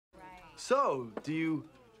So, do you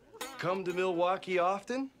come to Milwaukee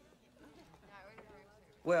often?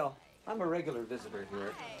 Well, I'm a regular visitor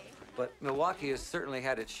here, but Milwaukee has certainly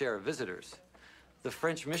had its share of visitors. The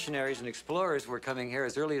French missionaries and explorers were coming here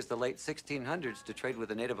as early as the late 1600s to trade with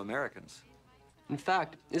the Native Americans. In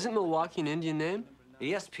fact, isn't Milwaukee an Indian name?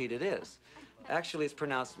 Yes, Pete, it is. Actually, it's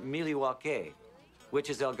pronounced Miliwake,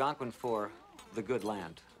 which is Algonquin for the good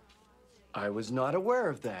land. I was not aware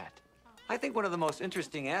of that. I think one of the most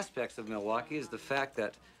interesting aspects of Milwaukee is the fact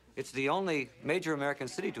that it's the only major American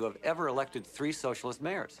city to have ever elected 3 socialist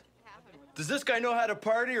mayors. Does this guy know how to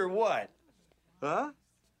party or what? Huh?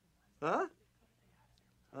 Huh?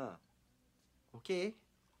 Okay.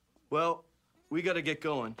 Well, we gotta get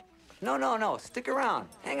going. No. Stick around.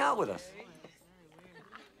 Hang out with us.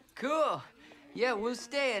 Cool. Yeah, we'll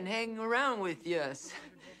stay and hang around with yous.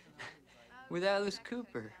 With Alice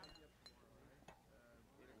Cooper.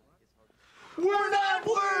 We're not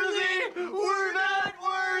worthy! We're not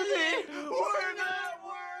worthy! We're not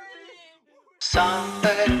worthy! Some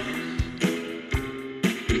facts.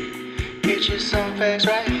 Get you some facts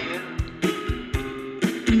right here.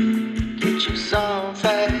 Get you some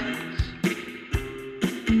facts.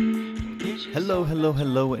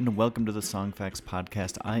 Hello, and welcome to the Song Facts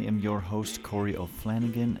Podcast. I am your host, Corey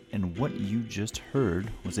O'Flanagan, and what you just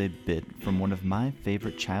heard was a bit from one of my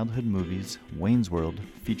favorite childhood movies, Wayne's World,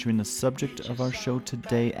 featuring the subject of our show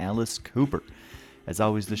today, Alice Cooper. As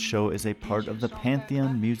always, the show is a part of the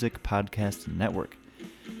Pantheon Music Podcast Network.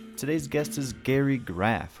 Today's guest is Gary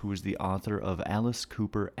Graff, who is the author of Alice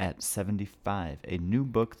Cooper at 75, a new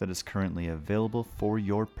book that is currently available for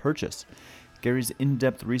your purchase. Gary's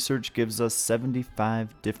in-depth research gives us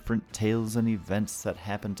 75 different tales and events that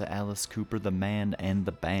happened to Alice Cooper, the man and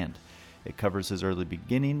the band. It covers his early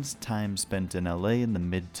beginnings, time spent in LA in the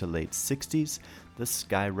mid to late 60s, the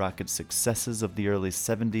skyrocket successes of the early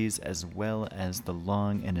 70s, as well as the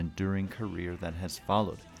long and enduring career that has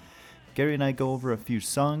followed. Gary and I go over a few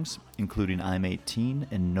songs, including I'm 18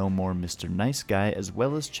 and No More Mr. Nice Guy, as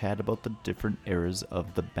well as chat about the different eras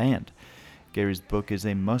of the band. Gary's book is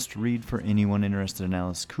a must-read for anyone interested in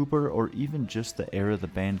Alice Cooper or even just the era the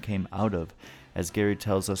band came out of. As Gary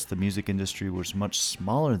tells us, the music industry was much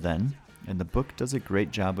smaller then, and the book does a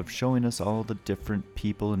great job of showing us all the different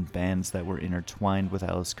people and bands that were intertwined with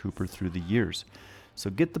Alice Cooper through the years. So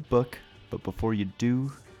get the book, but before you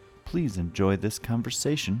do, please enjoy this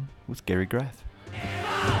conversation with Gary Graff.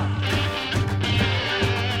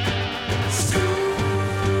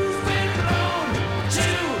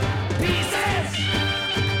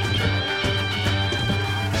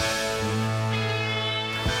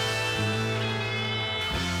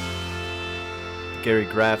 Gary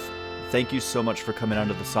Graff, thank you so much for coming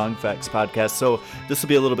onto the Song Facts podcast. So this will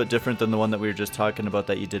be a little bit different than the one that we were just talking about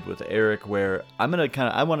that you did with Eric, where I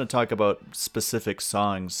want to talk about specific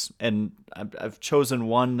songs, and I've chosen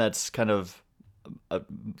one that's kind of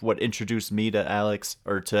what introduced me to Alice,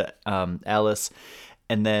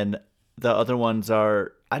 and then the other ones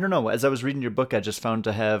are, I don't know, as I was reading your book, I just found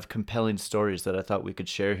to have compelling stories that I thought we could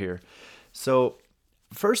share here. So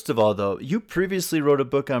first of all, though, you previously wrote a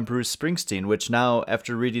book on Bruce Springsteen, which now,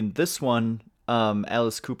 after reading this one,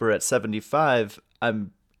 Alice Cooper at 75,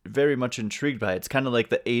 I'm very much intrigued by it. It's kind of like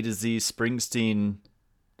the A to Z Springsteen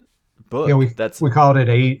book. Yeah, we called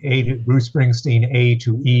it Bruce Springsteen A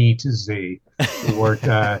to E to Z. We worked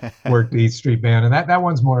the E Street Band, and that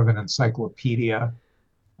one's more of an encyclopedia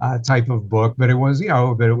type of book, but it was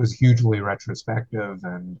hugely retrospective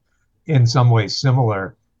and in some ways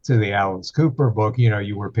similar to the Alice Cooper book.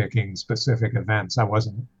 You were picking specific events. I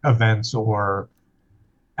wasn't events or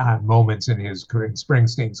moments in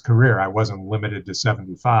Springsteen's career. I wasn't limited to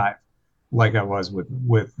 75 like I was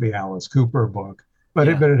with the Alice Cooper book, but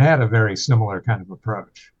it had a very similar kind of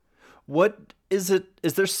approach. What is it?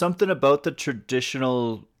 Is there something about the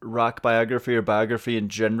traditional rock biography or biography in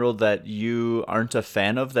general that you aren't a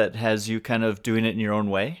fan of that has you kind of doing it in your own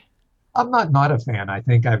way? I'm not a fan. I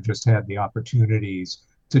think I've just had the opportunities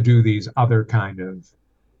to do these other kind of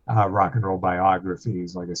rock and roll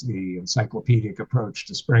biographies, like the encyclopedic approach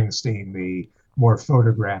to Springsteen, the more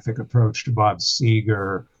photographic approach to Bob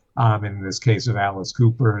Seger, in this case of Alice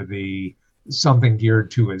Cooper, the something geared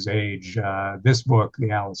to his age. This book,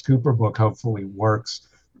 the Alice Cooper book, hopefully works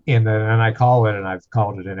in that, and I call it, and I've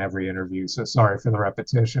called it in every interview, so sorry for the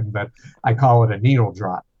repetition, but I call it a needle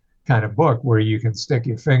drop kind of book where you can stick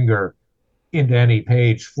your finger into any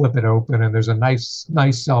page, flip it open, and there's a nice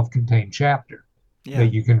self-contained chapter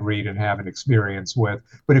that you can read and have an experience with.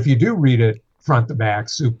 But if you do read it front to back,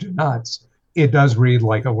 soup to nuts, it does read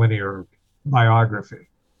like a linear biography.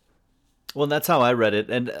 Well, that's how I read it.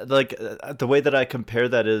 And like the way that I compare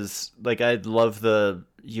that is like I love the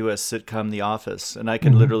US sitcom The Office, and I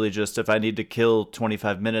can Mhm. literally just if I need to kill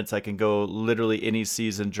 25 minutes, I can go literally any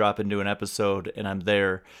season, drop into an episode, and I'm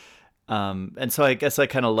there. And so I guess I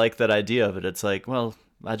kind of like that idea of it. It's like, well,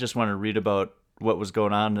 I just want to read about what was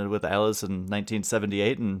going on with Alice in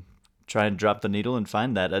 1978 and try and drop the needle and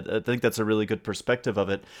find that. I think that's a really good perspective of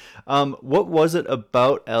it. What was it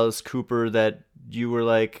about Alice Cooper that you were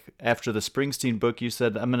like, after the Springsteen book, you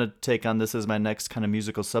said, I'm going to take on this as my next kind of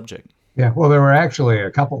musical subject? Yeah, well, there were actually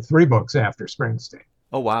three books after Springsteen.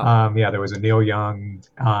 Oh, wow. Yeah, there was a Neil Young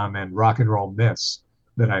and Rock and Roll Miss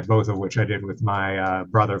both of which I did with my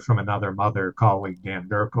brother from another mother colleague, Dan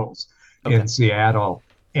Dirkles, Okay. in Seattle.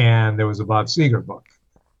 And there was a Bob Seger book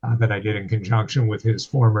that I did in conjunction with his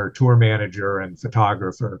former tour manager and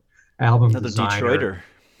photographer, album Another designer. Detroiter.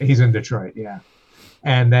 He's in Detroit, yeah.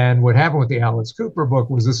 And then what happened with the Alice Cooper book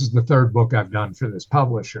was this is the third book I've done for this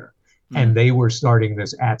publisher, and they were starting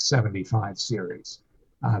this at 75 series.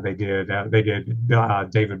 They did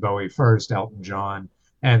David Bowie first, Elton John,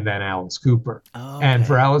 and then Alice Cooper. Oh, And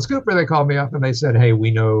for okay. Alice Cooper, they called me up and they said, "Hey,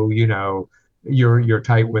 we know you're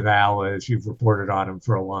tight with Alice. You've reported on him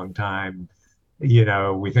for a long time.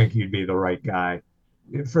 We think you'd be the right guy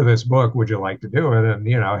for this book. Would you like to do it?" And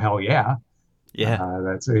hell yeah. Yeah.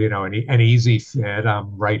 That's an easy fit.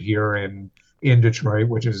 I'm right here in Detroit,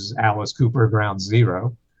 which is Alice Cooper ground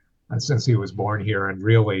zero, since he was born here and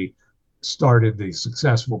really started the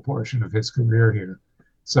successful portion of his career here.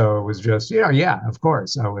 So it was just, yeah, of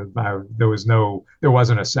course. There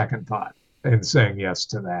wasn't a second thought in saying yes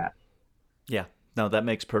to that. Yeah. No, that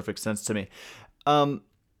makes perfect sense to me. Um,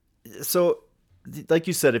 so like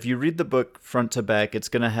you said, if you read the book front to back, it's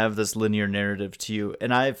going to have this linear narrative to you.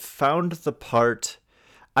 And I've found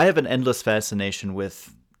I have an endless fascination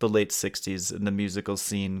with the late 60s and the musical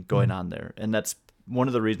scene going on there. And that's one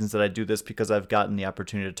of the reasons that I do this, because I've gotten the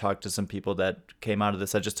opportunity to talk to some people that came out of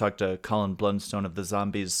this. I just talked to Colin Blunstone of the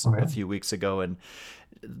Zombies Oh, yeah. a few weeks ago, and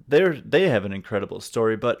they have an incredible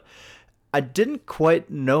story. But I didn't quite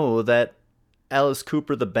know that Alice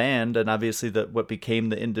Cooper, the band, and obviously what became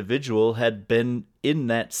the individual, had been in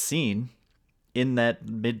that scene in that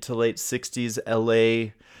mid to late 60s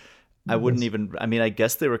LA. I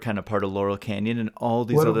guess they were kind of part of Laurel Canyon and all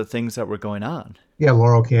these Well, other things that were going on. Yeah,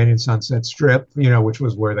 Laurel Canyon, Sunset Strip, which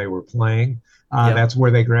was where they were playing. Yep. That's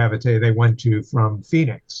where they gravitated. They went to from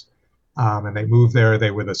Phoenix, and they moved there.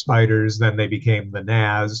 They were the Spiders. Then they became the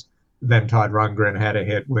Nas. Then Todd Rundgren had a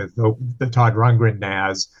hit with the Todd Rundgren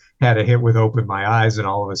Nas had a hit with Open My Eyes, and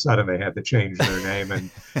all of a sudden they had to change their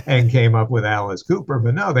name and came up with Alice Cooper.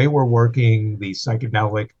 But no, they were working the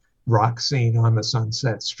psychedelic rock scene on the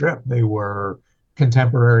Sunset Strip. They were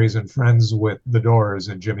contemporaries and friends with the Doors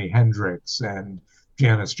and Jimi Hendrix and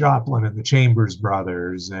Janis Joplin and the Chambers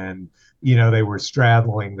Brothers. And, they were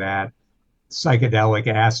straddling that psychedelic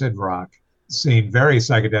acid rock scene, very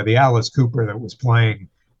psychedelic. The Alice Cooper that was playing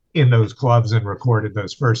in those clubs and recorded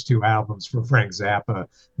those first two albums for Frank Zappa,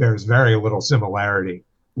 there's very little similarity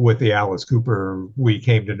with the Alice Cooper we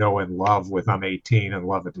came to know and love with I'm 18 and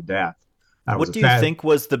Love It to Death. What do you think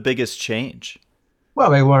was the biggest change?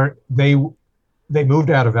 Well, they moved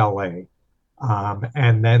out of LA,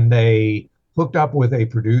 and then they hooked up with a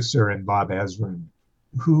producer in Bob Ezrin,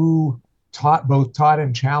 who taught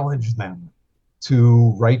and challenged them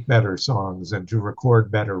to write better songs and to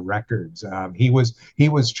record better records. He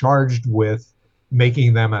was charged with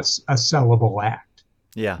making them a sellable act.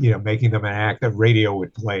 Yeah. Making them an act that radio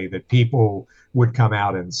would play, that people would come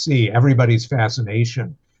out and see. Everybody's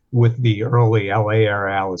fascination with the early LA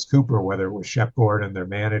era Alice Cooper, whether it was Shep Gordon, their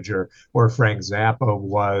manager, or Frank Zappa,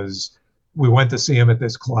 was we went to see him at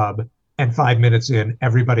this club, and 5 minutes in,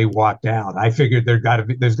 everybody walked out. I figured there's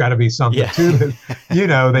got to be something to this.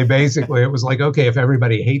 They basically, it was like, okay, if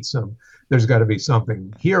everybody hates him, there's got to be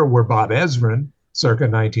something here. Where Bob Ezrin, circa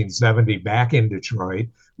 1970, back in Detroit,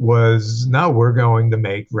 was, no, we're going to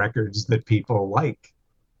make records that people like,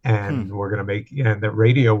 and we're going to make, and that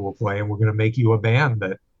radio will play, and we're going to make you a band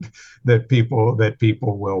that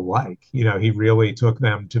people will like. He really took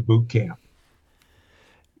them to boot camp.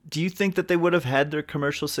 Do you think that they would have had their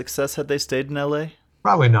commercial success had they stayed in LA?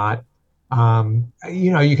 Probably not.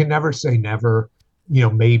 You can never say never.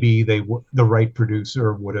 Maybe the right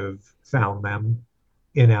producer would have found them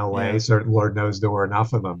in LA. Yeah. So Lord knows there were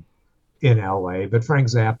enough of them in LA. But Frank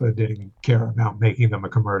Zappa didn't care about making them a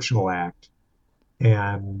commercial act.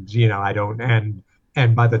 And I don't.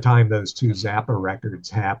 And by the time those two Zappa records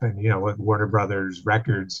happened, Warner Brothers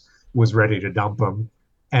Records was ready to dump them.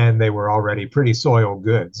 And they were already pretty soiled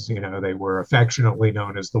goods. They were affectionately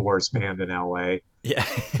known as the worst band in LA. Yeah.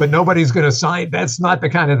 But nobody's going to sign. That's not the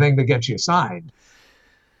kind of thing that gets you signed.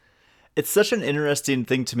 It's such an interesting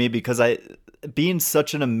thing to me because being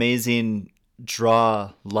such an amazing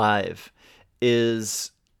draw live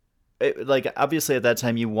is like, obviously at that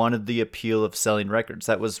time you wanted the appeal of selling records.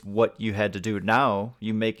 That was what you had to do. Now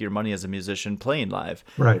you make your money as a musician playing live.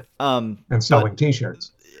 Right. And selling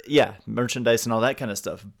T-shirts. Yeah, merchandise and all that kind of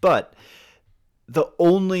stuff. But the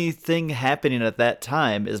only thing happening at that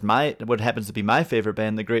time is what happens to be my favorite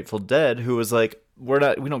band, the Grateful Dead, who was like, we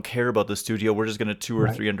don't care about the studio. We're just going to tour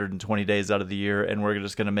 320 days out of the year, and we're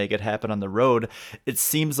just going to make it happen on the road. It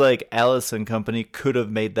seems like Alice and company could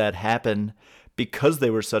have made that happen because they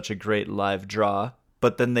were such a great live draw.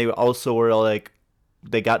 But then they also were like,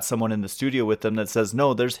 they got someone in the studio with them that says,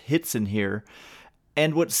 no, there's hits in here.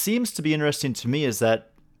 And what seems to be interesting to me is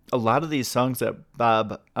that a lot of these songs that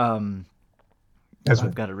Bob, I've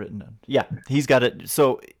got it written down. Yeah, he's got it.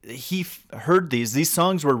 So he heard these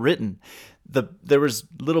songs were written. There was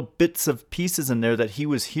little bits of pieces in there that he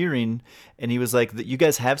was hearing, and he was like, you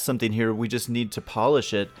guys have something here. We just need to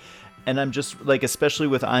polish it. And I'm just like, especially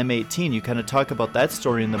with I'm 18, you kind of talk about that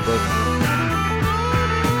story in the book.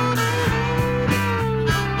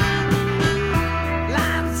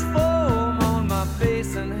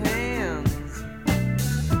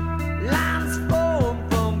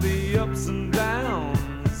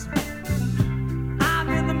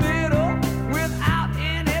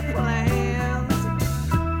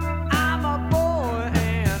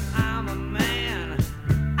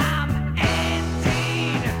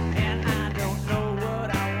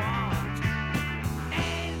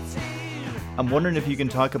 I'm wondering if you can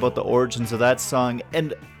talk about the origins of that song,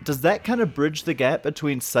 and does that kind of bridge the gap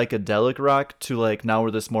between psychedelic rock to like now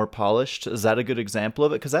we're this more polished? Is that a good example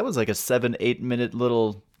of it? Because that was like a 7-8 minute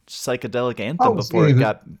little psychedelic anthem before it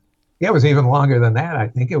got... Yeah, it was even longer than that. I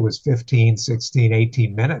think it was 15, 16,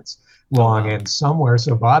 18 minutes long. And somewhere,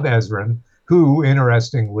 so Bob Ezrin, who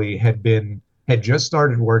interestingly had just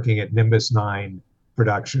started working at Nimbus 9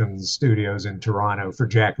 Productions studios in Toronto for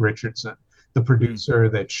Jack Richardson, the producer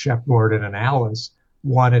that Shep Gordon and Alice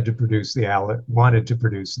wanted to produce the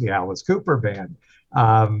Alice Cooper band.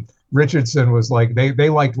 Richardson was like, they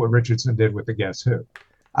liked what Richardson did with the Guess Who.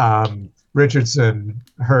 Richardson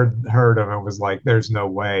heard him and was like, there's no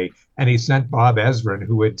way. And he sent Bob Ezrin,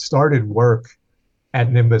 who had started work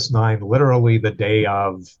at Nimbus 9 literally that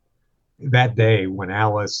day when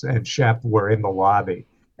Alice and Shep were in the lobby.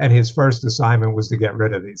 And his first assignment was to get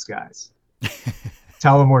rid of these guys.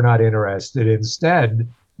 Tell them we're not interested. Instead,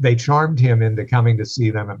 they charmed him into coming to see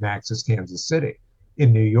them at Max's Kansas City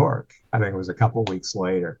in New York. I think it was a couple weeks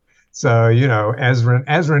later. So, you know,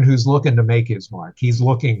 Ezrin, who's looking to make his mark, he's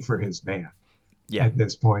looking for his band at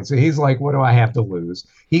this point. So he's like, what do I have to lose?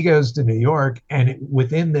 He goes to New York, and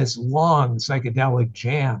within this long psychedelic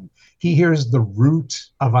jam, he hears the root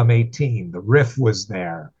of I'm 18. The riff was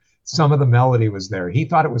there. Some of the melody was there. He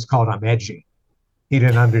thought it was called I'm Edgy. He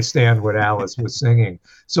didn't understand what Alice was singing.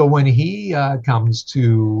 So when he comes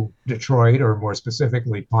to Detroit, or more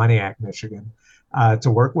specifically Pontiac, Michigan, to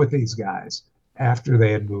work with these guys after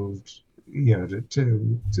they had moved,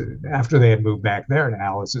 after they had moved back there to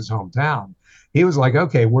Alice's hometown, he was like,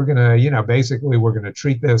 okay, we're gonna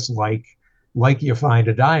treat this like you find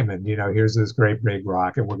a diamond. You know, here's this great big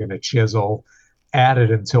rock, and we're gonna chisel at it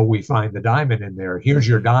until we find the diamond in there. Here's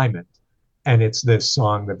your diamond, and it's this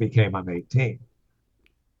song that became I'm 18.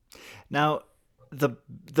 Now,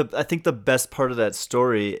 I think the best part of that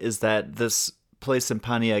story is that this place in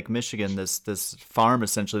Pontiac, Michigan, this farm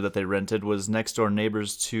essentially that they rented, was next door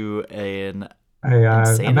neighbors to a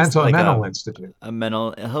mental institute, a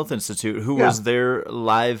mental health institute, who was their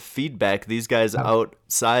live feedback. These guys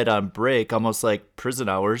outside on break, almost like prison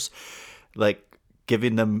hours, like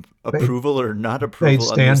giving them approval or not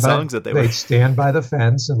approval on the songs that they'd stand by the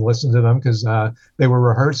fence and listen to them, because they were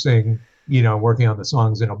rehearsing, working on the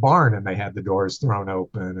songs in a barn, and they had the doors thrown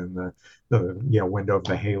open and the window of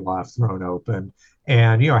the hayloft thrown open.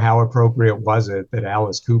 And, how appropriate was it that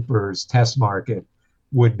Alice Cooper's test market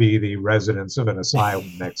would be the residents of an asylum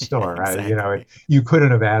next door? Exactly. You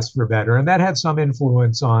couldn't have asked for better. And that had some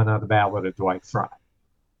influence on the Ballad of Dwight Fry.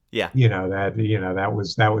 Yeah. That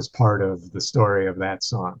was part of the story of that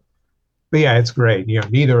song. But yeah, it's great.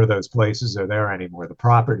 Neither of those places are there anymore. The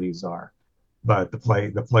properties are, but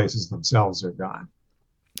the places themselves are gone.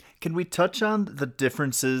 Can we touch on the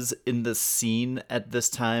differences in the scene at this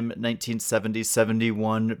time, 1970,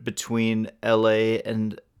 71, between LA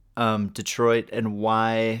and Detroit, and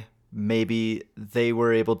why maybe they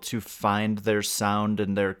were able to find their sound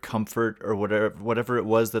and their comfort, or whatever it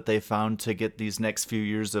was that they found to get these next few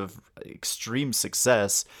years of extreme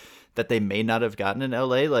success, that they may not have gotten in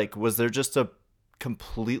LA? Like, was there just a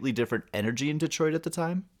completely different energy in Detroit at the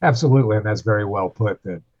time? Absolutely, and that's very well put,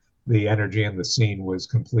 that the energy in the scene was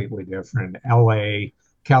completely different. LA,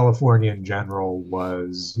 California in general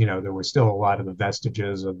was, there were still a lot of the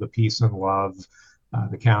vestiges of the peace and love,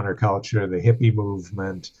 the counterculture, the hippie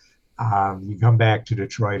movement. You come back to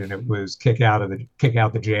Detroit and it was kick out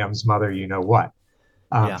the Jams, mother, you know what?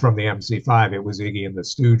 From the MC5, it was Iggy and the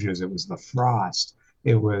Stooges, it was the Frost,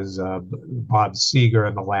 it was Bob Seger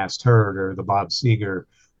and the Last Herd, or the Bob Seger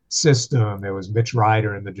System. It was Mitch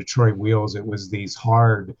Ryder and the Detroit Wheels. It was these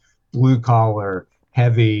hard, blue collar,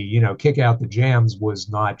 heavy, kick out the Jams was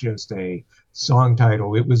not just a song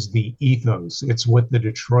title. It was the ethos. It's what the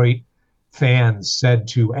Detroit fans said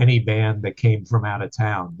to any band that came from out of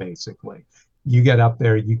town, basically. You get up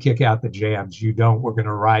there, you kick out the Jams. You don't, we're going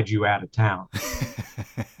to ride you out of town.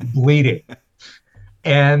 Bleeding.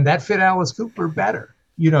 And that fit Alice Cooper better.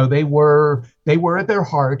 They were at their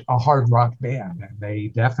heart a hard rock band, and they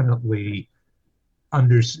definitely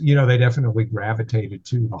they definitely gravitated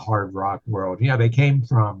to the hard rock world. They came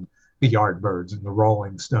from the Yardbirds and the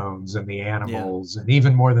Rolling Stones and the Animals, and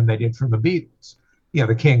even more than they did from the Beatles.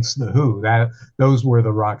 The Kinks, the Who, those were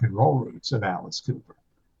the rock and roll roots of Alice Cooper.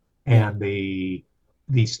 And the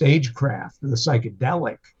stagecraft, the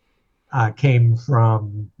psychedelic, came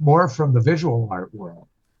more from the visual art world,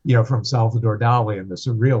 from Salvador Dali and the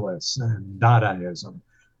Surrealists and Dadaism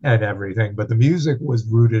and everything. But the music was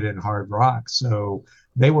rooted in hard rock. So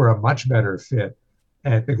they were a much better fit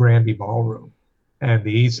at the Granby Ballroom and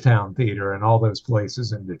the Easttown Theater and all those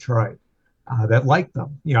places in Detroit that liked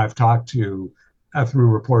them. I've talked to, through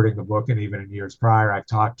reporting the book, and even in years prior, I've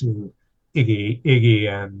talked to Iggy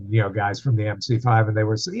and, guys from the MC5, and they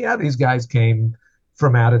were saying, yeah, these guys came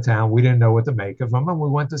from out of town. We didn't know what to make of them, and we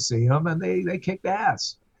went to see them, and they kicked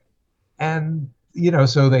ass. And,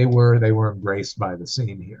 so they were embraced by the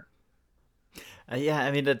scene here. Yeah,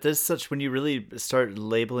 I mean, there's such, when you really start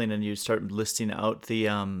labeling and you start listing out the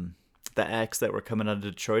acts that were coming out of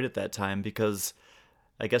Detroit at that time, because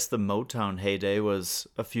I guess the Motown heyday was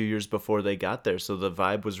a few years before they got there, so the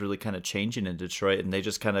vibe was really kind of changing in Detroit, and they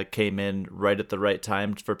just kind of came in right at the right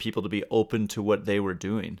time for people to be open to what they were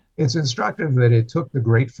doing. It's instructive that it took the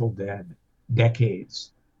Grateful Dead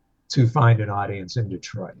decades to find an audience in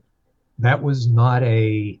Detroit. That was not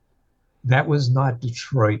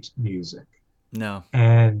Detroit music. No.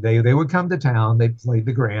 And they would come to town, they played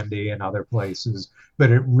the Grandy and other places,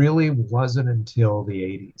 but it really wasn't until the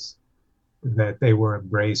 80s that they were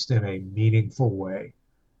embraced in a meaningful way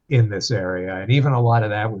in this area. And even a lot of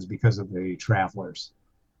that was because of the Travelers,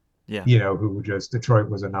 who just, Detroit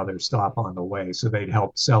was another stop on the way. So they'd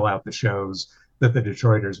help sell out the shows that the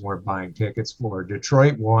Detroiters weren't buying tickets for.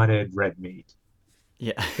 Detroit wanted red meat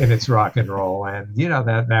in its rock and roll. And,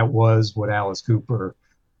 that was what Alice Cooper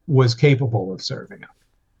was capable of serving up.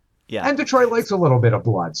 Yeah. And Detroit likes a little bit of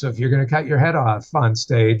blood. So if you're going to cut your head off on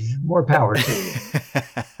stage, more power to you.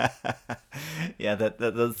 Yeah,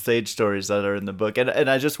 those stage stories that are in the book. And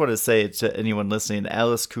I just want to say to anyone listening,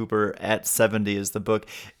 Alice Cooper at 70 is the book.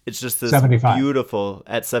 It's just this 75. Beautiful,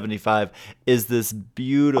 at 75, is this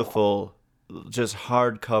beautiful, just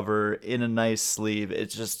hardcover in a nice sleeve.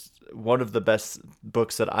 It's just one of the best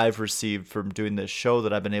books that I've received from doing this show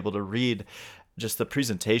that I've been able to read. Just the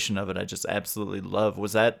presentation of it, I just absolutely love.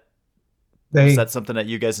 Was that something that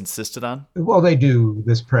you guys insisted on? Well, they do.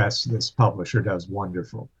 This publisher does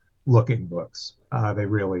wonderful looking books. They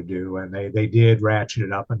really do. And they did ratchet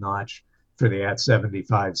it up a notch for the At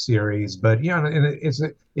 75 series. But,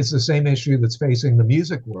 it's the same issue that's facing the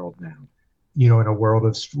music world now, in a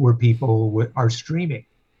world where people are streaming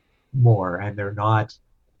more and they're not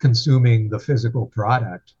consuming the physical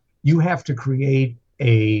product. You have to create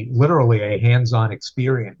literally a hands-on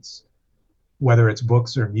experience, whether it's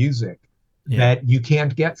books or music, that you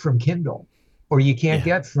can't get from Kindle, or you can't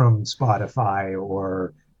get from Spotify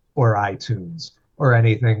or iTunes or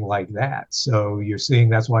anything like that. So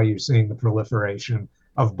that's why you're seeing the proliferation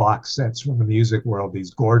of box sets from the music world,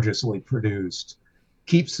 these gorgeously produced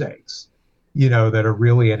keepsakes, that are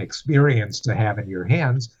really an experience to have in your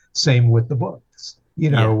hands. Same with the books,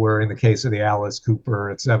 where in the case of the Alice Cooper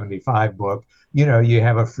at 75 book, you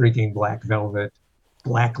have a freaking black velvet,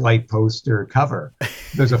 black light poster cover.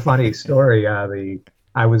 There's a funny story.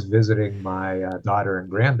 I was visiting my daughter and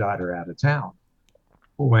granddaughter out of town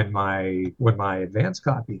when my advance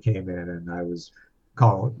copy came in, and I was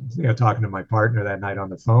talking to my partner that night on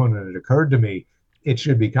the phone, and it occurred to me it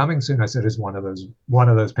should be coming soon. I said, "Is one of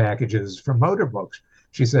those packages from Motor Books?"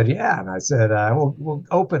 She said, "Yeah," and I said, "We'll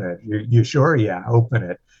open it." You sure? Yeah, open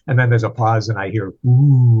it. And then there's a pause and I hear,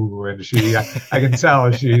 ooh, and I can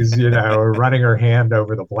tell she's, running her hand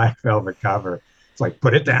over the black velvet cover. It's like,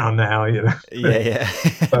 put it down now, Yeah.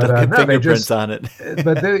 But Don't get no, they fingerprints just, on it.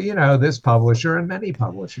 but this publisher and many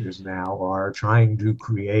publishers now are trying to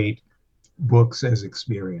create books as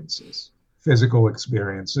experiences, physical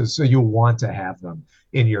experiences. So you'll want to have them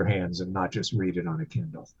in your hands and not just read it on a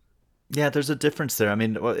Kindle. Yeah, there's a difference there. I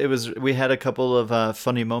mean, we had a couple of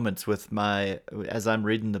funny moments as I'm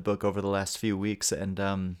reading the book over the last few weeks, and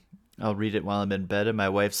I'll read it while I'm in bed, and my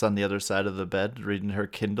wife's on the other side of the bed reading her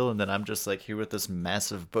Kindle, and then I'm just like here with this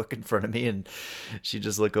massive book in front of me, and she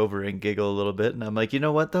just look over and giggle a little bit, and I'm like, you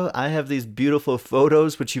know what though? I have these beautiful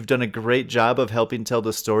photos, which you've done a great job of helping tell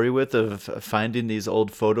the story with, of finding these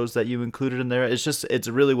old photos that you included in there. It's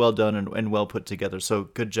really well done and well put together. So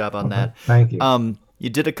good job on that. Thank you. You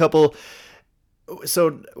did a couple.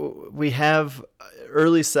 So we have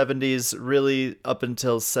early 70s, really up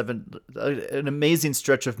until an amazing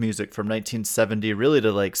stretch of music from 1970 really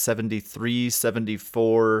to like 73,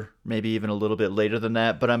 74, maybe even a little bit later than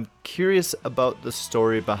that. But I'm curious about the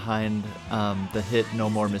story behind the hit No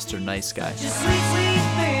More Mr. Nice Guy.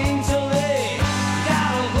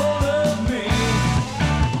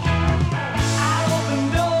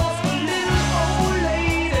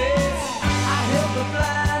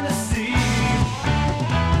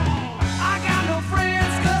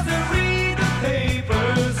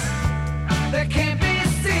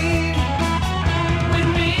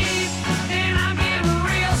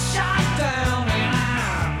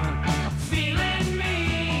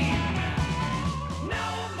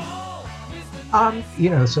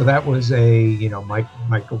 So that was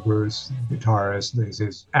Michael Bruce, guitarist,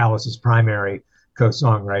 his Alice's primary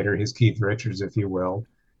co-songwriter, his Keith Richards, if you will,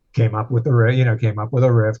 came up with a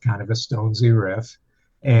riff, kind of a Stonesy riff.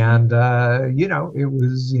 And, it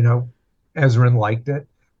was, Ezrin liked it.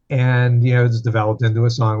 And, it's developed into a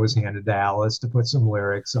song, was handed to Alice to put some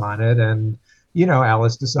lyrics on it. And,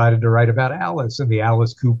 Alice decided to write about Alice and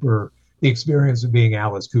the experience of being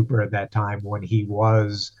Alice Cooper at that time when he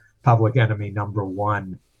was Public Enemy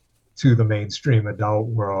 #1 to the mainstream adult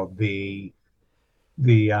world. The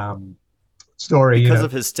story because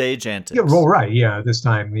of his stage antics. Yeah, well, right. Yeah, this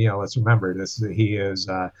time, let's remember this.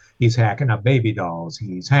 He's hacking up baby dolls.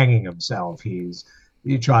 He's hanging himself. He's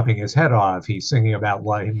chopping his head off. He's singing about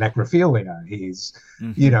necrophilia. He's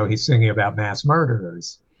singing about mass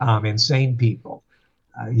murderers, insane people.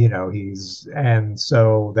 And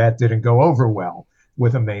so that didn't go over well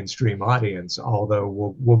with a mainstream audience, although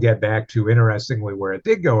we'll get back to, interestingly, where it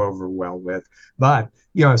did go over well with. But,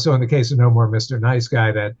 so in the case of No More Mr. Nice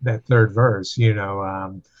Guy, that third verse,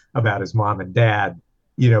 about his mom and dad,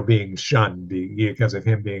 being shunned because of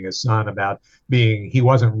him being his son, he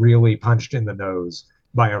wasn't really punched in the nose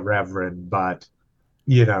by a reverend, but,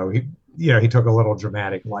 he took a little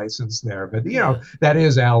dramatic license there. But, that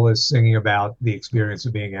is Alice singing about the experience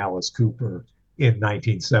of being Alice Cooper in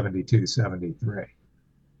 1972, 73.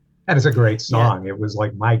 And it's a great song. Yeah. It was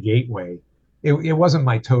like my gateway. It wasn't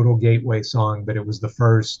my total gateway song, but it was the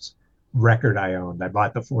first record I owned. I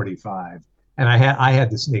bought the 45, and I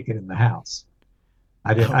had to sneak it in the house.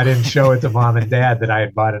 I didn't show it to mom and dad that I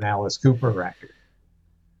had bought an Alice Cooper record.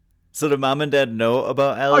 So did mom and dad know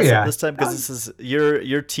about Alice at this time? Because this is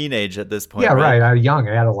you're teenage at this point. Yeah, right. I'm young,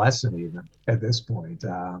 adolescent even at this point.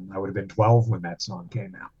 I would have been 12 when that song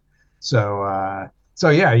came out. So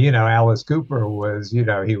yeah, Alice Cooper was, he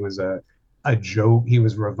was a joke. He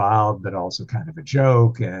was reviled, but also kind of a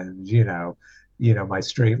joke. And, my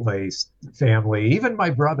straight-laced family, even my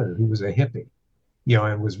brother, who was a hippie,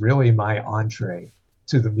 and was really my entree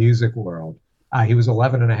to the music world. He was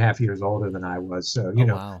 11 and a half years older than I was. So,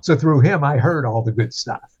 wow. So through him, I heard all the good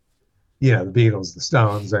stuff, the Beatles, the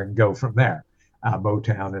Stones, and go from there,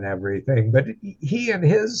 Motown and everything. But he and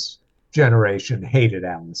his generation hated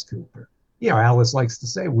Alice Cooper. Alice likes to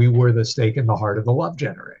say we were the stake in the heart of the love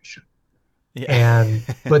generation. Yeah.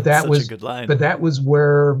 But that was a good line. But that was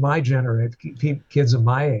where my generation, kids of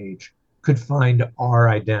my age, could find our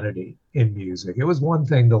identity in music. It was one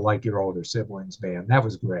thing to like your older siblings' band. That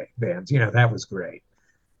was great. Bands, that was great.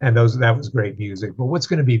 And that was great music. But what's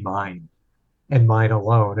going to be mine and mine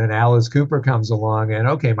alone? And Alice Cooper comes along and,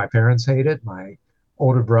 okay, my parents hate it. My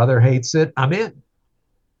older brother hates it. I'm in.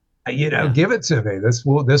 Give it to me. This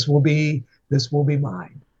will be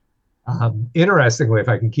mine. Interestingly, if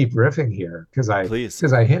I can keep riffing here, because I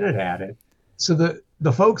hinted at it. So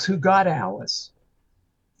the folks who got Alice,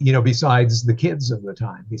 besides the kids of the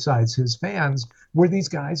time, besides his fans, were these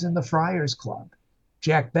guys in the Friars Club,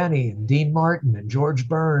 Jack Benny and Dean Martin and George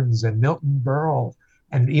Burns and Milton Berle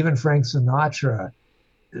and even Frank Sinatra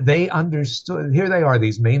they understood. Here they are,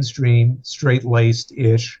 these mainstream,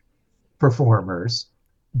 straight-laced-ish performers.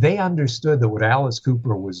 They understood that what Alice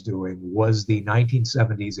Cooper was doing was the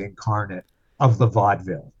 1970s incarnate of the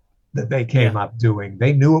vaudeville that they came up doing.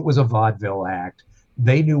 They knew it was a vaudeville act.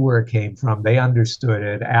 They knew where it came from. They understood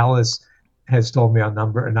it. Alice has told me on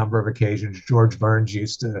a number of occasions, George Burns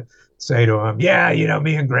used to say to him, yeah,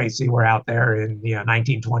 me and Gracie were out there in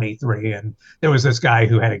 1923, and there was this guy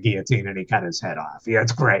who had a guillotine and he cut his head off. Yeah,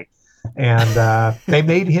 it's great. And they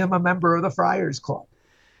made him a member of the Friars Club.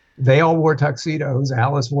 They all wore tuxedos.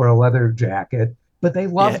 Alice wore a leather jacket, but they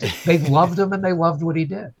loved it. They loved him and they loved what he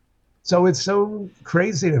did. So it's so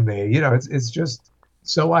crazy to me. It's just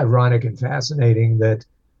so ironic and fascinating that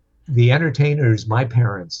the entertainers my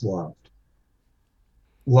parents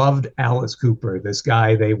loved Alice Cooper, this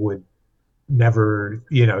guy they would never,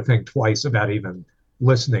 think twice about even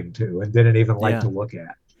listening to and didn't even like to look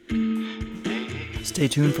at. Stay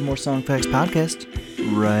tuned for more Song Facts podcast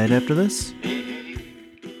right after this.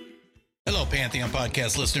 Hello, Pantheon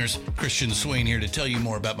Podcast listeners. Christian Swain here to tell you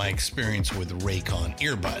more about my experience with Raycon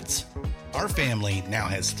earbuds. Our family now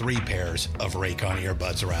has 3 pairs of Raycon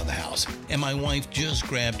earbuds around the house, and my wife just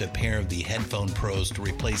grabbed a pair of the Headphone Pros to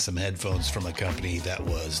replace some headphones from a company that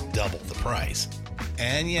was double the price.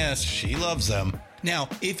 And yes, she loves them. Now,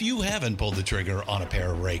 if you haven't pulled the trigger on a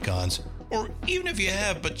pair of Raycons, or even if you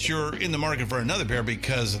have, but you're in the market for another pair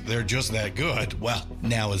because they're just that good, well,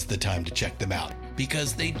 now is the time to check them out,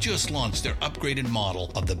 because they just launched their upgraded model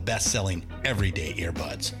of the best-selling everyday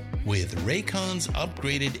earbuds. With Raycon's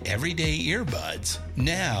upgraded everyday earbuds,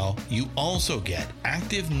 now you also get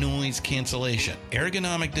active noise cancellation,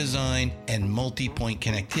 ergonomic design, and multi-point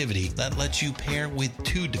connectivity that lets you pair with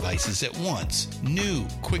 2 devices at once. New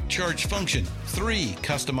quick charge function, 3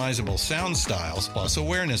 customizable sound styles, plus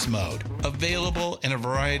awareness mode. Available in a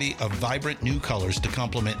variety of vibrant new colors to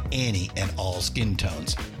complement any and all skin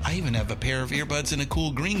tones. I even have a pair of earbuds in a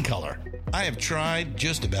cool green color. I have tried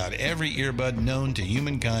just about every earbud known to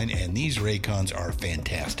humankind, and these Raycons are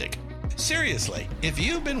fantastic. Seriously, if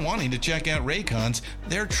you've been wanting to check out Raycons,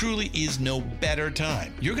 there truly is no better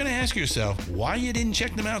time. You're going to ask yourself why you didn't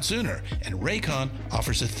check them out sooner, and Raycon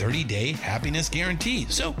offers a 30-day happiness guarantee.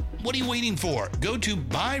 So what are you waiting for? Go to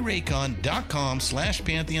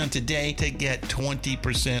buyraycon.com/Pantheon today to get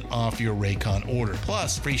 20% off your Raycon order,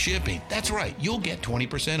 plus free shipping. That's right, you'll get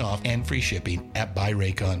 20% off and free shipping at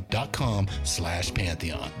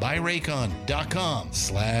buyraycon.com/Pantheon.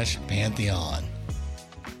 buyraycon.com/Pantheon.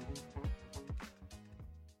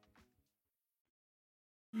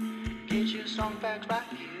 Get your song facts right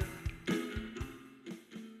here.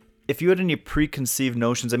 If you had any preconceived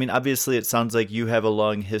notions, I mean, obviously it sounds like you have a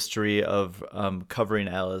long history of covering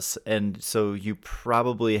Alice, and so you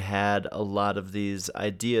probably had a lot of these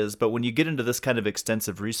ideas, but when you get into this kind of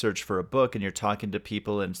extensive research for a book and you're talking to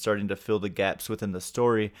people and starting to fill the gaps within the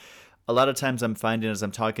story, a lot of times I'm finding as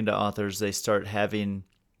I'm talking to authors, they start having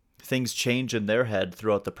things change in their head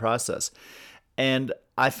throughout the process. And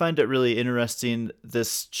I find it really interesting,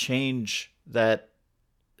 this change that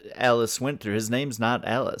Alice went through. His name's not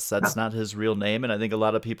Alice. That's not his real name. And I think a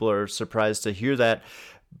lot of people are surprised to hear that.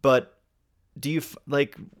 But do you,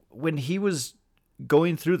 like, when he was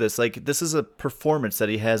going through this, like, this is a performance that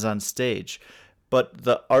he has on stage, but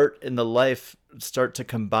the art and the life start to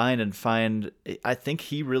combine and find, I think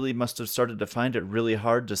he really must have started to find it really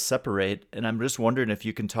hard to separate. And I'm just wondering if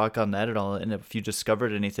you can talk on that at all, and if you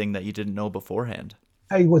discovered anything that you didn't know beforehand.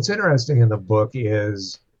 Hey, what's interesting in the book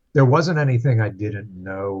is there wasn't anything I didn't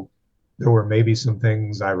know. There were maybe some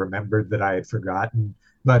things I remembered that I had forgotten.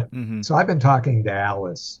 But so I've been talking to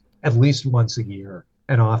Alice at least once a year,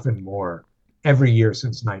 and often more, every year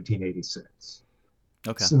since 1986.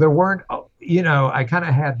 Okay. So there weren't, I kind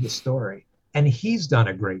of had the story. And he's done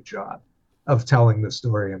a great job of telling the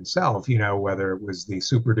story himself, whether it was the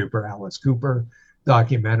Super Duper Alice Cooper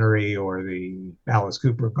documentary or the Alice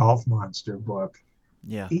Cooper Golf Monster book.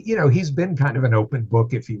 Yeah. He's been kind of an open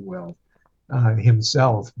book, if you will,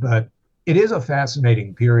 himself. But it is a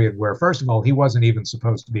fascinating period where, first of all, he wasn't even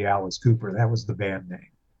supposed to be Alice Cooper. That was the band name.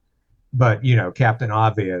 But, Captain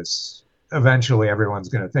Obvious, eventually everyone's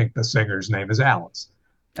going to think the singer's name is Alice.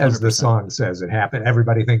 As 100%. The song says, it happened.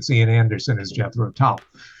 Everybody thinks Ian Anderson is Jethro Tull.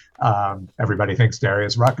 Everybody thinks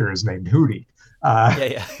Darius Rucker is named Hootie.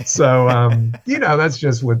 So, that's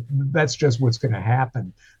just what's going to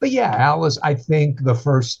happen. But yeah, Alice, I think the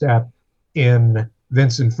first step in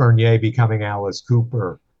Vincent Furnier becoming Alice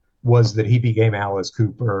Cooper was that he became Alice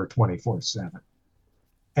Cooper 24/7.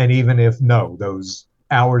 And even if those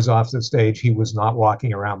hours off the stage, he was not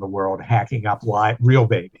walking around the world hacking up real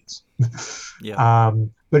babies.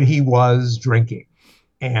 But he was drinking.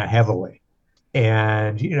 and heavily.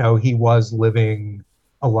 And, he was living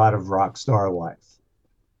a lot of rock star life.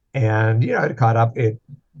 And, it caught up,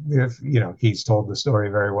 he's told the story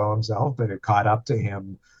very well himself, but it caught up to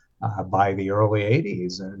him by the early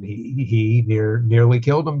 80s, and he nearly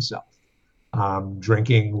killed himself.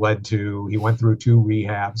 Drinking led to, he went through 2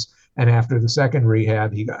 rehabs, and after the second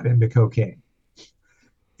rehab, he got into cocaine.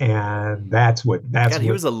 And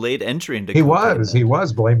he was a late entry into he cocaine. He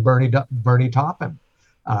was. Blame Bernie Taupin,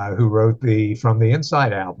 who wrote the From the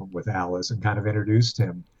Inside album with Alice and kind of introduced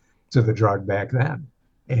him to the drug back then.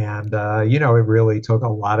 And, it really took a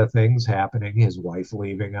lot of things happening. His wife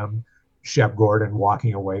leaving him, Shep Gordon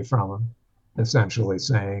walking away from him, essentially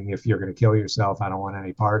saying, if you're going to kill yourself, I don't want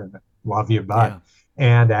any part of it. Love you, bud.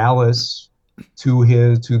 Yeah. And Alice, to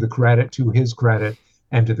his credit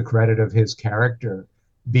and to the credit of his character,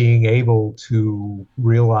 being able to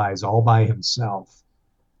realize all by himself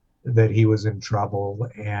that he was in trouble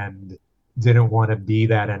and didn't want to be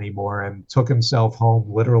that anymore, and took himself home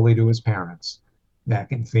literally to his parents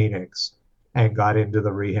back in Phoenix and got into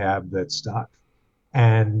the rehab that stuck.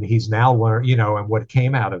 And he's now learned, and what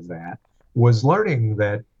came out of that was learning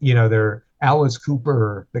that, Alice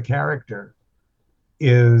Cooper, the character,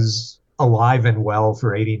 is alive and well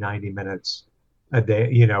for 80, 90 minutes a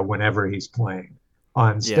day, whenever he's playing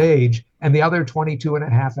on stage. Yeah. And the other 22 and a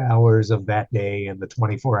half hours of that day and the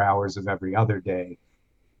 24 hours of every other day,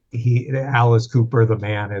 Alice Cooper, the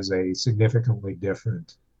man, is a significantly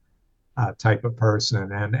different type of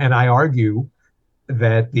person. And I argue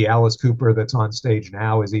that the Alice Cooper that's on stage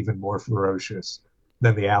now is even more ferocious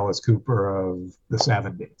than the Alice Cooper of the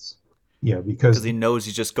 70s. Because he knows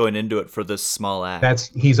he's just going into it for this small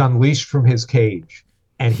act. He's unleashed from his cage,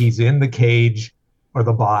 and he's in the cage or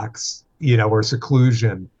the box, or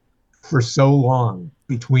seclusion for so long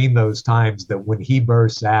between those times that when he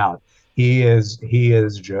bursts out, he is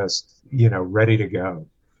just, ready to go.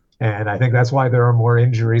 And I think that's why there are more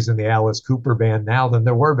injuries in the Alice Cooper band now than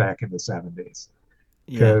there were back in the 70s.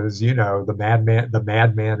 Because, the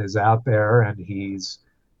madman is out there, and he's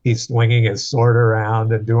swinging his sword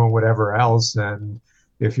around and doing whatever else. And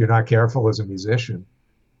if you're not careful as a musician.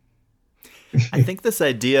 I think this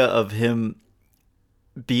idea of him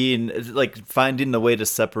being like finding the way to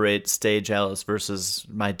separate stage Alice versus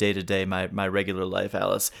my day-to-day, my regular life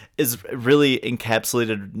Alice, is really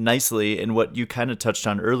encapsulated nicely in what you kind of touched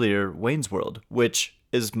on earlier, Wayne's World, which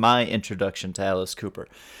is my introduction to Alice Cooper.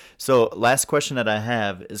 So last question that I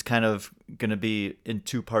have is kind of going to be in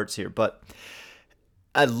 2 parts here, but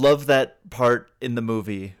I love that part in the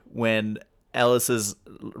movie when Alice is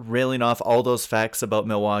railing off all those facts about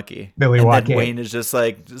Milwaukee. And then Wayne is just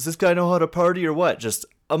like, does this guy know how to party or what? Just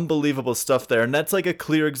unbelievable stuff there. And that's like a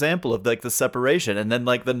clear example of like the separation. And then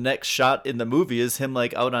like the next shot in the movie is him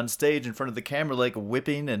like out on stage in front of the camera, like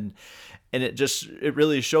whipping, and it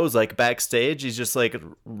really shows like backstage he's just like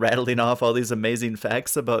rattling off all these amazing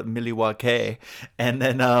facts about Milwaukee. And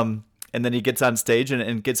then he gets on stage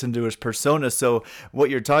and gets into his persona. So what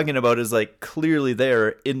you're talking about is like clearly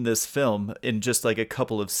there in this film in just like a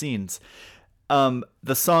couple of scenes.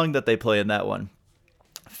 The song that they play in that one,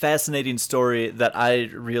 fascinating story that I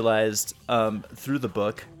realized through the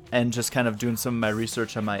book and just kind of doing some of my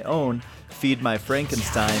research on my own, Feed My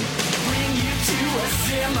Frankenstein. Bring you to a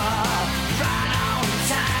simmer, right on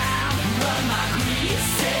time. Run my greasy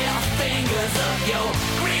fingers up your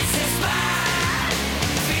greasy spine.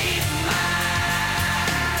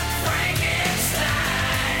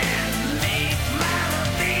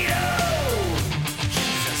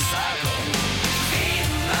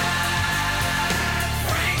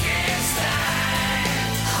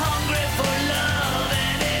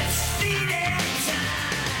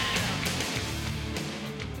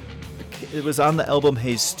 It was on the album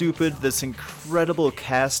Hey Stupid, this incredible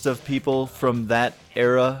cast of people from that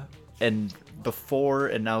era and before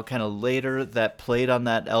and now kind of later that played on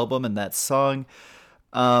that album and that song.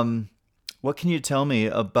 What can you tell me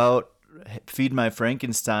about Feed My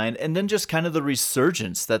Frankenstein and then just kind of the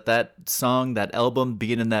resurgence that song, that album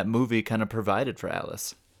being in that movie kind of provided for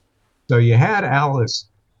Alice? So you had Alice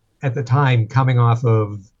at the time coming off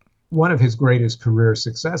of one of his greatest career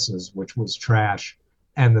successes, which was Trash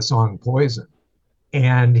and the song Poison.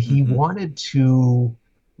 And he wanted to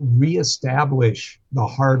reestablish the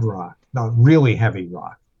hard rock, the really heavy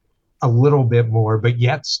rock, a little bit more, but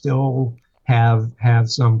yet still have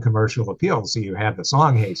some commercial appeal. So you had the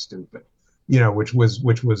song Hey Stupid, which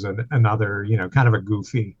was another, kind of a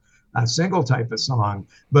goofy single type of song.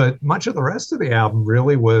 But much of the rest of the album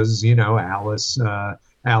really was,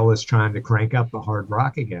 Alice trying to crank up the hard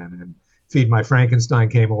rock again. And Feed My Frankenstein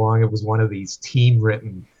came along. It was one of these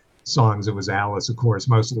team-written songs. It was Alice, of course,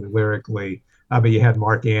 mostly lyrically, but you had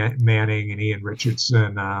Mark Manning and Ian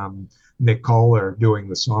Richardson, Nick Kohler doing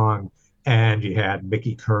the song, and you had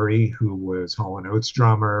Mickey Curry, who was Hall & Oates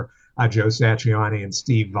drummer, Joe Satriani and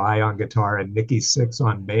Steve Vai on guitar, and Nikki Sixx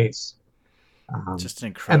on bass. Just an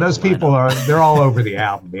And incredible those people lineup. they're all over the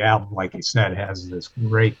album. The album, like you said, has this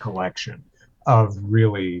great collection of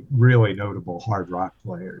really, really notable hard rock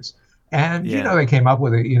players. And, Yeah. they came up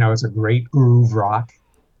with it, it's a great groove rock,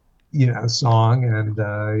 song. And,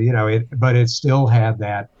 but it still had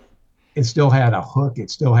a hook. It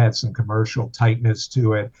still had some commercial tightness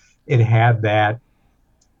to it. It had that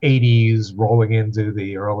 80s rolling into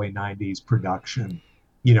the early 90s production,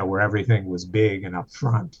 where everything was big and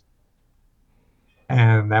upfront.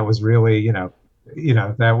 And that was really,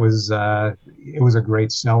 that was it was a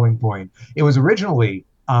great selling point. It was originally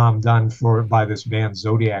done by this band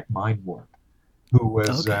Zodiac Mindwarp, who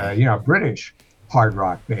was Okay. a British hard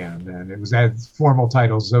rock band, and it was had formal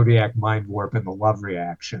titles Zodiac Mindwarp and the Love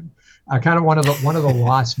Reaction, kind of one of the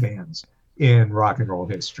lost bands in rock and roll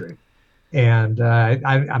history. And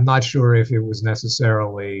I'm not sure if it was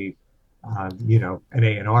necessarily an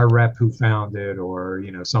A&R rep who found it, or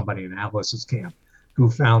somebody in Alice's camp who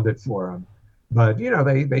found it for him. But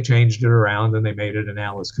they changed it around and they made it an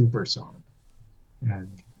Alice Cooper song. And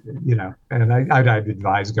and I'd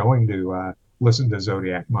advise going to listen to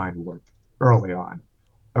Zodiac Mindwarp early on,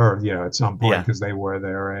 or at some point, Yeah. because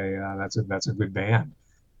that's a good band.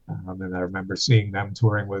 And I remember seeing them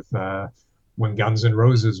touring with when Guns N'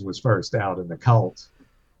 Roses was first out in the Cult.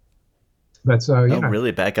 But so Oh,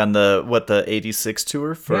 really? Back on the 86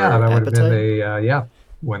 tour for yeah, that would have been Appetite?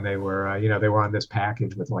 when they were they were on this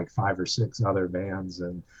package with like 5 or 6 other bands.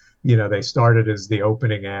 And they started as the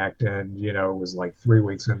opening act, and it was like 3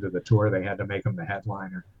 weeks into the tour they had to make them the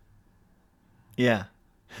headliner. Yeah.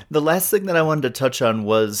 The last thing that I wanted to touch on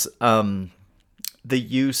was the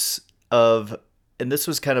use of, and this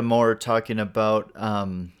was kind of more talking about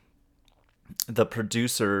the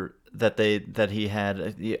producer that he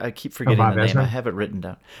had. I keep forgetting Bob the name. I Ezrin? have it written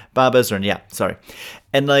down. Bob Ezrin. Yeah, sorry.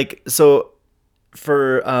 And like, so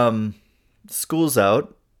for School's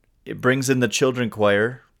Out, it brings in the children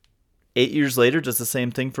choir. 8 years later, does the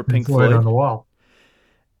same thing for Pink Floyd. on the Wall.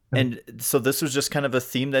 And so this was just kind of a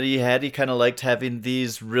theme that he had. He kind of liked having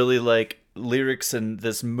these really like lyrics and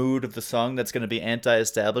this mood of the song that's going to be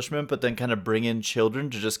anti-establishment, but then kind of bring in children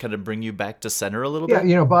to just kind of bring you back to center a little Yeah,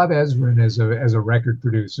 bit. Bob Ezrin as a record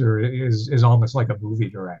producer is almost like a movie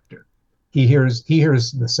director. He hears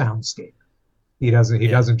the soundscape. He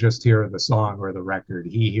doesn't just hear the song or the record.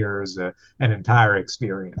 He hears an entire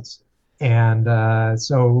experience. And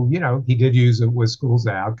so he did use it with School's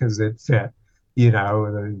Out because it fit.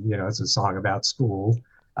 It's a song about school.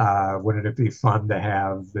 Wouldn't it be fun to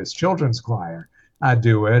have this children's choir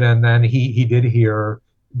do it? And then he did hear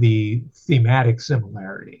the thematic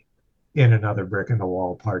similarity in Another Brick in the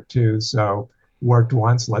Wall Part 2. So worked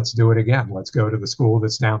once, let's do it again. Let's go to the school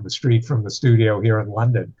that's down the street from the studio here in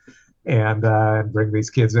London, and bring these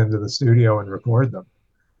kids into the studio and record them.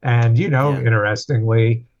 And Yeah.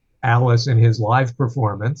 interestingly, Alice in his live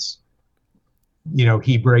performance,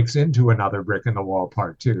 he breaks into Another Brick in the Wall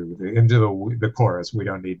Part 2, into the chorus, "We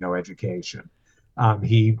don't need no education."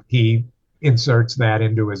 He inserts that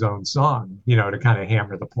into his own song, to kind of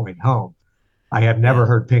hammer the point home. I had never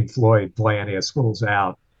heard Pink Floyd play any of School's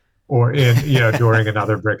Out or during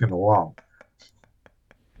Another Brick in the Wall.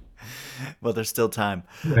 Well, there's still time.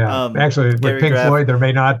 Yeah, actually, with Gary Pink Graff- Floyd, there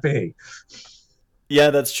may not be. Yeah,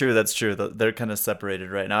 that's true. That's true. They're kind of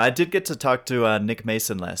separated right now. I did get to talk to Nick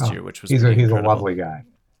Mason last year, which was he's pretty a incredible. lovely guy.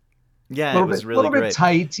 Yeah, it was really little great. bit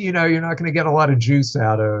tight. You're not going to get a lot of juice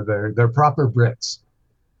out of they're proper Brits.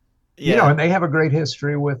 Yeah. And they have a great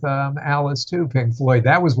history with Alice too, Pink Floyd.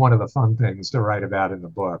 That was one of the fun things to write about in the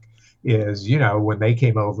book is, when they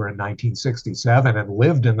came over in 1967 and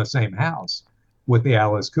lived in the same house with the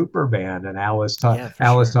Alice Cooper band. And Alice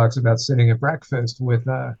talks about sitting at breakfast with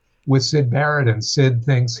Syd Barrett, and Syd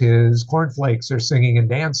thinks his cornflakes are singing and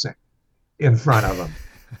dancing in front of him.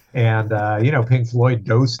 And, Pink Floyd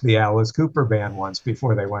dosed the Alice Cooper band once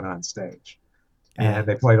before they went on stage. And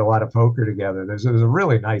they played a lot of poker together. There's a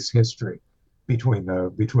really nice history between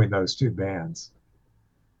those two bands.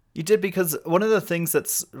 You did, because one of the things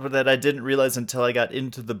that I didn't realize until I got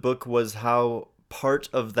into the book was how part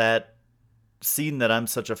of that scene that I'm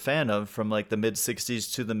such a fan of, from like the mid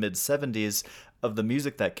 60s to the mid 70s, of the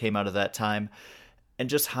music that came out of that time, and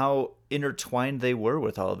just how intertwined they were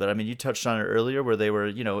with all of it. I mean, you touched on it earlier where they were,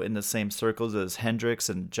 in the same circles as Hendrix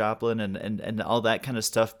and Joplin and all that kind of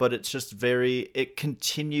stuff, but it's just it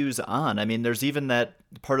continues on. I mean, there's even that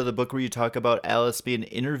part of the book where you talk about Alice being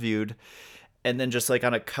interviewed, and then just like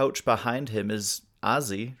on a couch behind him is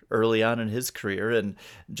Ozzy early on in his career, and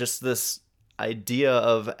just this idea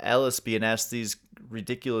of Alice being asked these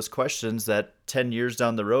ridiculous questions that 10 years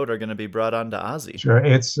down the road are going to be brought on to Ozzy. Sure.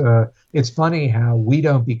 It's funny how we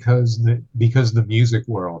don't, because the music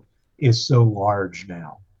world is so large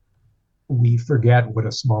now, we forget what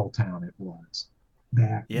a small town it was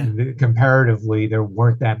back. Comparatively, there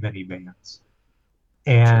weren't that many bands,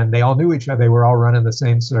 and they all knew each other. They were all running the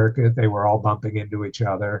same circuit. They were all bumping into each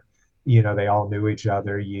other. They all knew each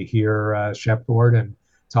other. You hear Shep Gordon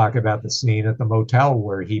talk about the scene at the motel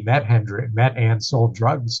where he met and sold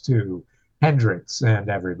drugs to Hendrix and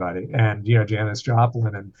everybody, and Janis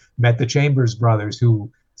Joplin, and met the Chambers brothers, who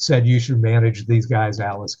said, you should manage these guys,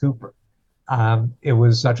 Alice Cooper. It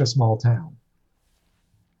was such a small town.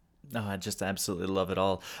 Oh, I just absolutely love it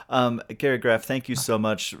all. Gary Graff, thank you so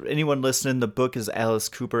much. Anyone listening, the book is Alice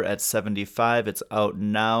Cooper at 75. It's out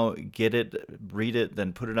now. Get it, read it,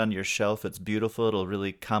 then put it on your shelf. It's beautiful. It'll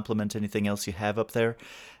really complement anything else you have up there.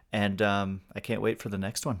 And I can't wait for the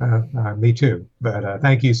next one. Me too. But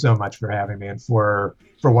thank you so much for having me, and for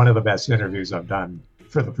one of the best interviews I've done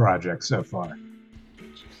for the project so far.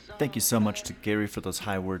 Thank you so much to Gary for those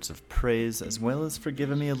high words of praise, as well as for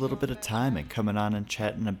giving me a little bit of time and coming on and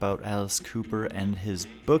chatting about Alice Cooper and his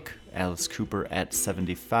book, Alice Cooper at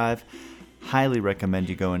 75. Highly recommend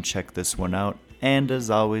you go and check this one out. And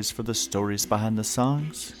as always, for the stories behind the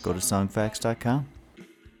songs, go to songfacts.com.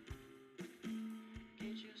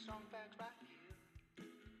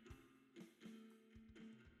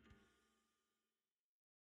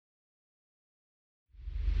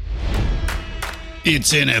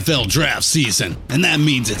 It's NFL draft season, and that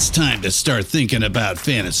means it's time to start thinking about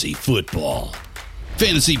fantasy football.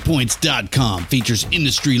 FantasyPoints.com features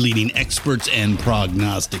industry-leading experts and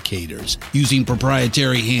prognosticators using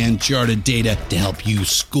proprietary hand-charted data to help you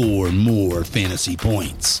score more fantasy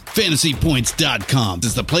points. FantasyPoints.com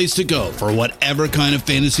is the place to go for whatever kind of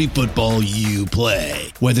fantasy football you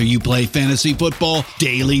play. Whether you play fantasy football,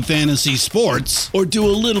 daily fantasy sports, or do a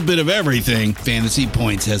little bit of everything, Fantasy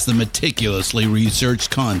Points has the meticulously researched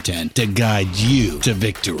content to guide you to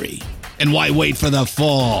victory. And why wait for the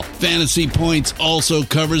fall? Fantasy Points also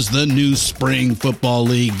covers the new spring football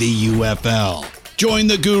league, the UFL. Join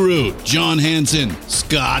the guru, John Hansen,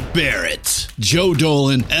 Scott Barrett, Joe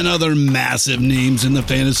Dolan, and other massive names in the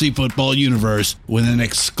fantasy football universe with an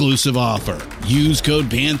exclusive offer. Use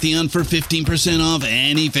code Pantheon for 15% off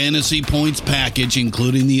any Fantasy Points package,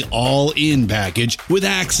 including the all-in package, with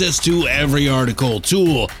access to every article,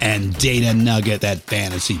 tool, and data nugget that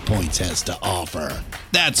Fantasy Points has to offer.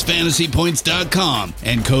 That's FantasyPoints.com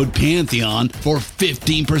and code Pantheon for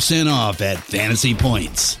 15% off at Fantasy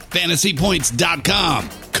Points. FantasyPoints.com,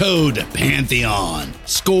 code Pantheon.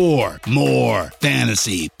 Score more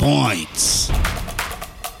fantasy points.